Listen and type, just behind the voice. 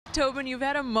Tobin, you've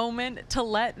had a moment to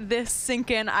let this sink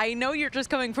in. I know you're just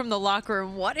coming from the locker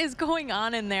room. What is going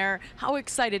on in there? How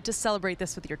excited to celebrate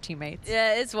this with your teammates?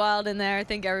 Yeah, it's wild in there. I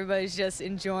think everybody's just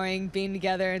enjoying being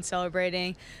together and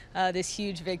celebrating this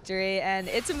huge victory. And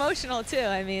it's emotional, too.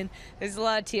 I mean, there's a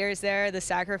lot of tears there. The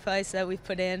sacrifice that we've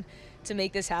put in to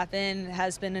make this happen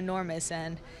has been enormous.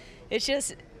 And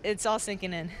it's all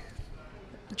sinking in.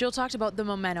 Jill talked about the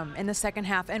momentum in the second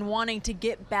half and wanting to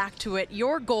get back to it.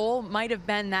 Your goal might have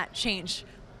been that change.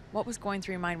 What was going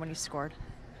through your mind when you scored?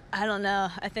 I don't know.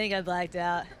 I think I blacked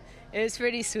out. It was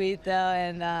pretty sweet, though,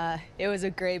 and it was a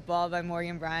great ball by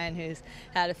Morgan Bryan, who's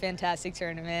had a fantastic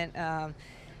tournament.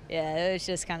 Yeah, it was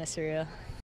just kind of surreal.